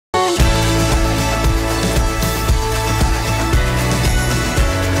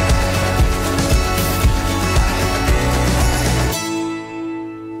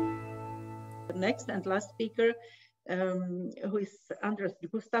and last speaker, who is Anders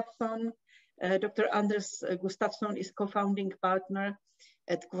Gustavsson. Dr. Anders Gustavsson is co-founding partner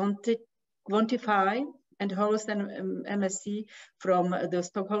at Quantify and holds an MSc from the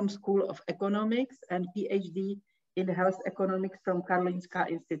Stockholm School of Economics and PhD in health economics from Karolinska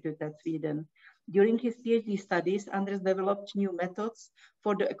Institute at Sweden. During his PhD studies, Anders developed new methods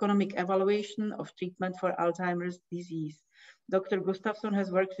for the economic evaluation of treatment for Alzheimer's disease. Dr. Gustavsson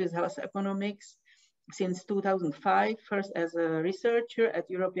has worked with health economics since 2005, first as a researcher at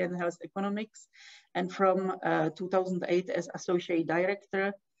European Health Economics, and from 2008 as associate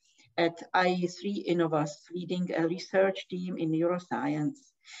director at IE3 Innovas, leading a research team in neuroscience.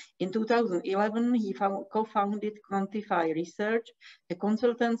 In 2011, he co-founded Quantify Research, a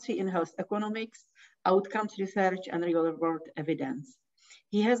consultancy in health economics, outcomes research, and real-world evidence.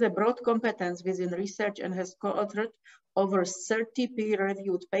 He has a broad competence within research and has co-authored over 30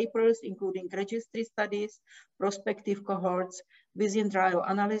 peer-reviewed papers, including registry studies, prospective cohorts, within trial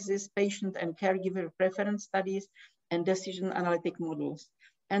analysis, patient and caregiver preference studies, and decision analytic models.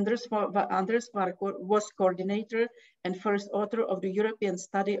 Anders was coordinator and first author of the European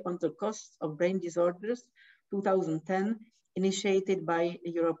Study on the Costs of Brain Disorders, 2010, initiated by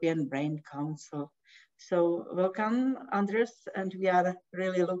the European Brain Council. So welcome, Anders, and we are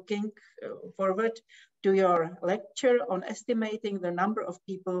really looking forward to your lecture on estimating the number of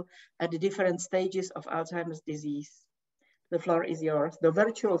people at the different stages of Alzheimer's disease. The floor is yours. The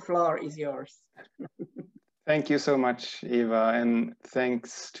virtual floor is yours. Thank you so much, Eva, and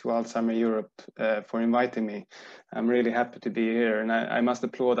thanks to Alzheimer Europe for inviting me. I'm really happy to be here, and I must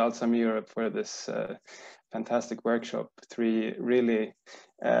applaud Alzheimer Europe for this fantastic workshop. 3 really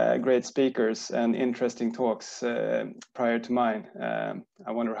great speakers and interesting talks prior to mine.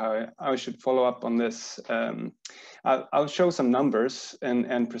 I wonder how I should follow up on this. I'll show some numbers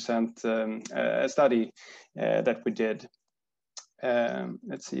and present a study that we did.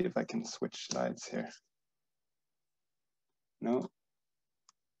 Let's see if I can switch slides here. No.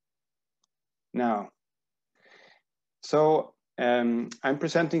 Now. So I'm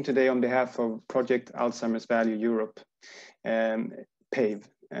presenting today on behalf of Project Alzheimer's Value Europe, PAVE,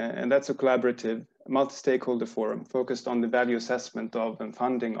 and that's a collaborative multi-stakeholder forum focused on the value assessment of and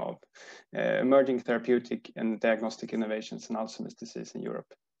funding of emerging therapeutic and diagnostic innovations in Alzheimer's disease in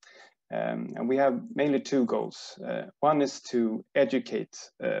Europe. And we have mainly 2 goals. One is to educate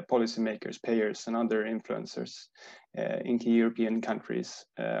policymakers, payers, and other influencers in key European countries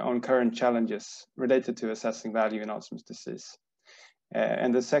on current challenges related to assessing value in Alzheimer's disease.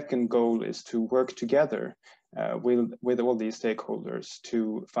 And the second goal is to work together with all these stakeholders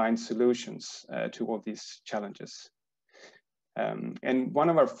to find solutions to all these challenges. And one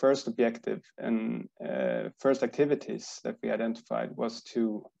of our first objective and first activities that we identified was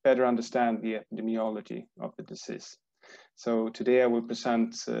to better understand the epidemiology of the disease. So today I will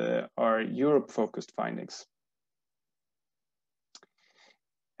present our Europe-focused findings.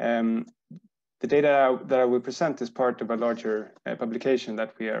 The data that I will present is part of a larger publication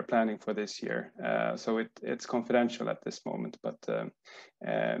that we are planning for this year. So it's confidential at this moment, but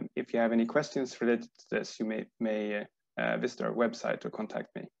if you have any questions related to this, you may visit our website or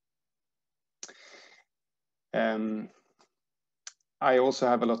contact me. I also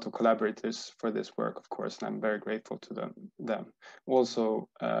have a lot of collaborators for this work, of course, and I'm very grateful to them. Also,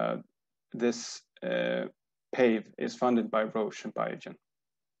 this PAVE is funded by Roche and Biogen.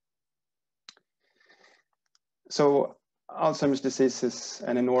 So Alzheimer's disease is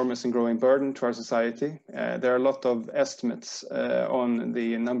an enormous and growing burden to our society. There are a lot of estimates on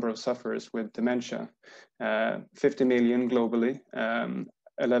the number of sufferers with dementia, 50 million globally, 11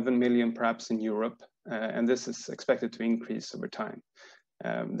 million perhaps in Europe, and this is expected to increase over time.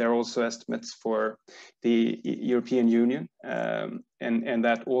 There are also estimates for the European Union, and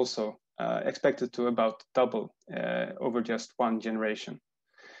that also expected to about double over just 1 generation.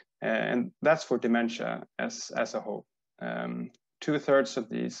 And that's for dementia as a whole. 2/3 of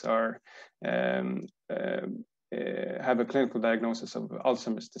these are have a clinical diagnosis of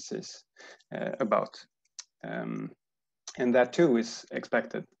Alzheimer's disease, and that too is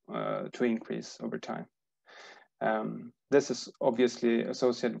expected to increase over time. This is obviously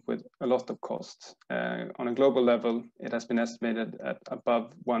associated with a lot of costs. On a global level, it has been estimated at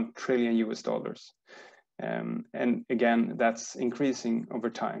above $1 trillion. And again, that's increasing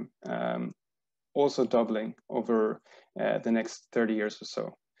over time, also doubling over the next 30 years or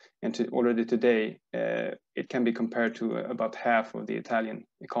so. And already today, it can be compared to about half of the Italian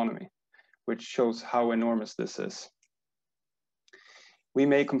economy, which shows how enormous this is. We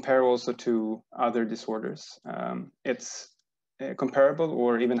may compare also to other disorders. It's comparable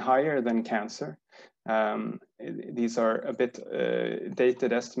or even higher than cancer, These are a bit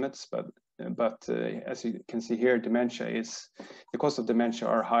dated estimates, but as you can see here, the cost of dementia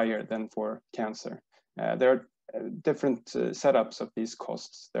are higher than for cancer. There are different setups of these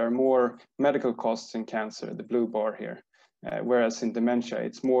costs. There are more medical costs in cancer, the blue bar here, whereas in dementia,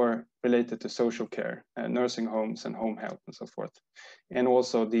 it's more related to social care, nursing homes and home health and so forth. And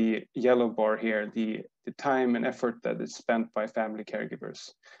also the yellow bar here, the time and effort that is spent by family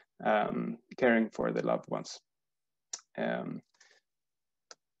caregivers caring for the loved ones.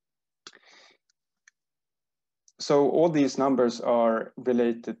 So all these numbers are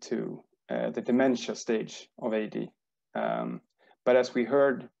related to the dementia stage of AD. But as we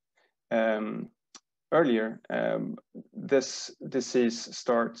heard earlier, this disease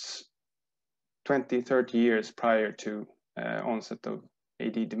starts 20, 30 years prior to onset of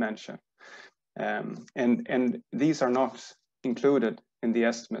AD dementia. And these are not included in the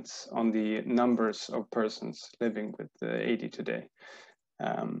estimates on the numbers of persons living with AD today.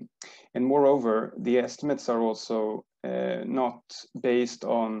 And moreover, the estimates are also not based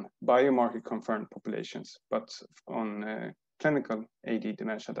on biomarker confirmed populations, but on clinical AD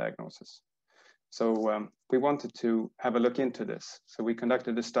dementia diagnosis. So we wanted to have a look into this. So we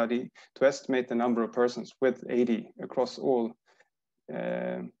conducted a study to estimate the number of persons with AD across all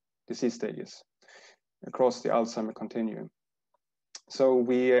disease stages, across the Alzheimer continuum. So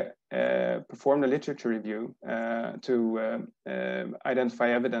we performed a literature review to identify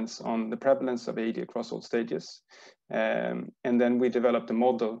evidence on the prevalence of AD across all stages. And then we developed a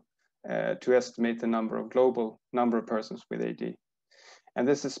model to estimate the global number of persons with AD. And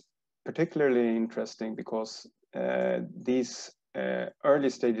this is particularly interesting because these early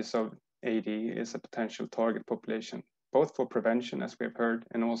stages of AD is a potential target population, both for prevention, as we have heard,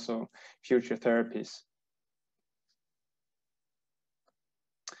 and also future therapies.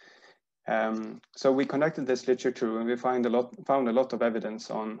 So we conducted this literature, and we found a lot of evidence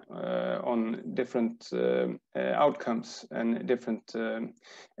on different outcomes and different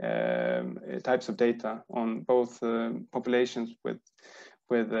types of data on both populations with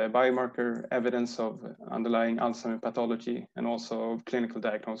biomarker evidence of underlying Alzheimer pathology and also clinical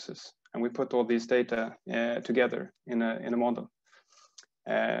diagnosis. And we put all these data together in a model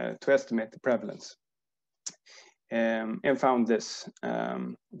to estimate the prevalence. And found this.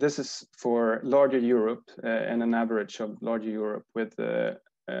 This is for larger Europe and an average of larger Europe with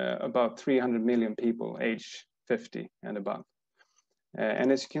about 300 million people aged 50 and above.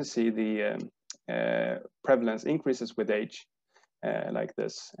 And as you can see, the prevalence increases with age like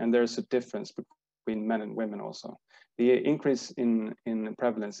this. And there's a difference between men and women also. The increase in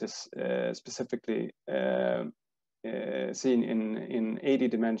prevalence is specifically seen in AD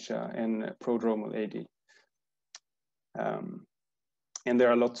dementia and prodromal AD. And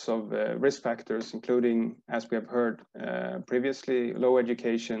there are lots of risk factors, including, as we have heard previously, low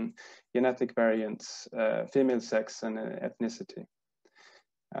education, genetic variants, female sex, and ethnicity.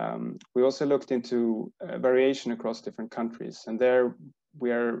 We also looked into variation across different countries, and there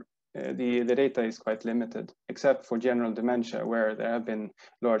we are. The data is quite limited, except for general dementia, where there have been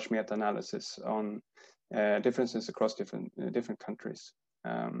large meta-analysis on differences across different countries.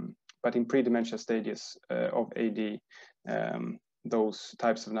 But in pre-dementia stages of AD, those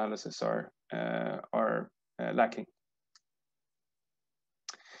types of analysis are lacking.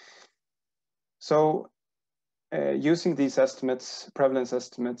 So using these estimates, prevalence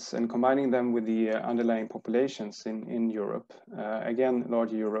estimates, and combining them with the underlying populations in Europe, again,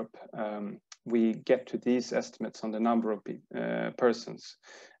 larger Europe, we get to these estimates on the number of persons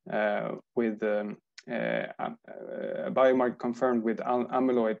with a biomarker confirmed with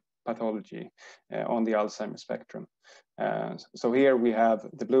amyloid pathology on the Alzheimer's spectrum. So here we have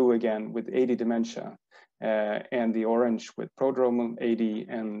the blue again with AD dementia and the orange with prodromal AD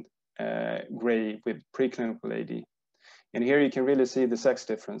and gray with preclinical AD. And here you can really see the sex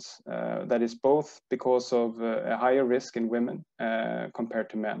difference. That is both because of a higher risk in women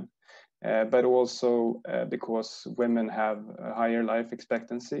compared to men, but also because women have a higher life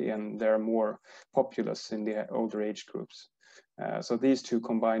expectancy and they're more populous in the older age groups. So these two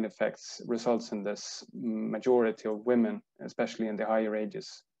combined effects results in this majority of women, especially in the higher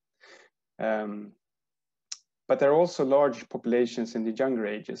ages. But there are also large populations in the younger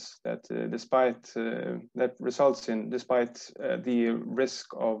ages that that results in, despite the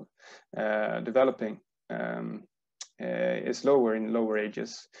risk of developing is lower in lower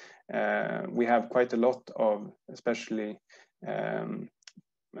ages, we have quite a lot of, especially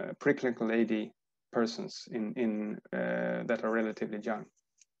preclinical AD persons that are relatively young.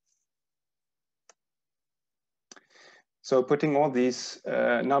 So putting all these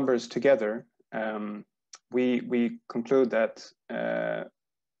numbers together, we conclude that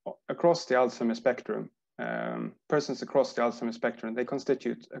across the Alzheimer's spectrum, persons across the Alzheimer's spectrum, they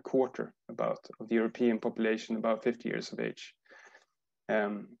constitute a quarter of the European population about 50 years of age.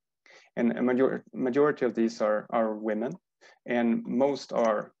 And a majority of these are women, and most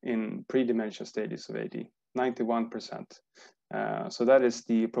are in pre-dementia stages of AD, 91%. So that is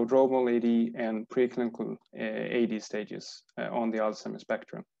the prodromal AD and preclinical AD stages on the Alzheimer's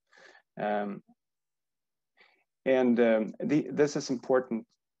spectrum. This is important,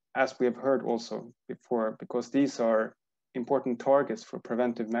 as we have heard also before, because these are important targets for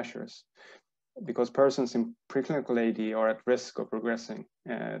preventive measures, because persons in preclinical AD are at risk of progressing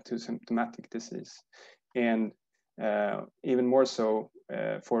to symptomatic disease, and even more so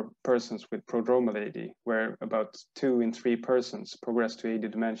for persons with prodromal AD, where about 2 in 3 persons progress to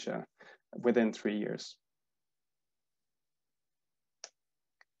AD dementia within 3 years.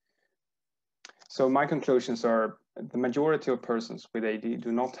 So my conclusions are: the majority of persons with AD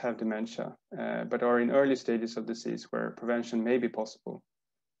do not have dementia, but are in early stages of disease where prevention may be possible.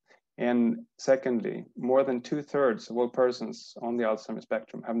 And secondly, more than 2/3 of all persons on the Alzheimer's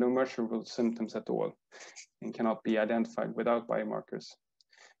spectrum have no measurable symptoms at all and cannot be identified without biomarkers.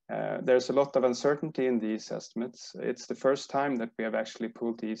 There's a lot of uncertainty in these estimates. It's the first time that we have actually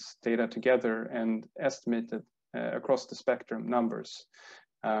pulled these data together and estimated across the spectrum numbers.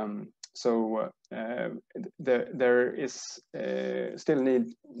 There is still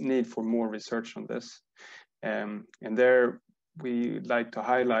need for more research on this. And there we like to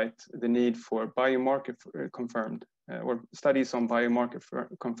highlight the need for biomarker confirmed or studies on biomarker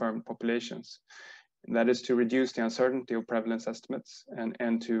confirmed populations. And that is to reduce the uncertainty of prevalence estimates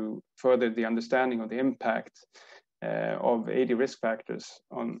and to further the understanding of the impact of AD risk factors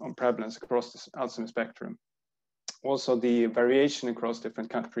on prevalence across the Alzheimer's spectrum. Also the variation across different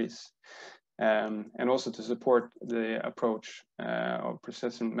countries, and also to support the approach of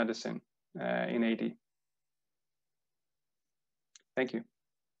precision medicine in AD. Thank you.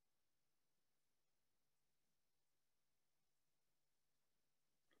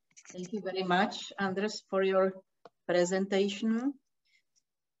 Thank you very much, Anders, for your presentation.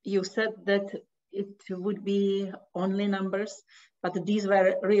 You said that it would be only numbers, but these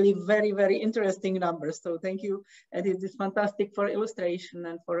were really very, very interesting numbers. So thank you. And it is fantastic for illustration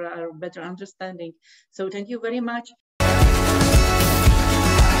and for our better understanding. So thank you very much.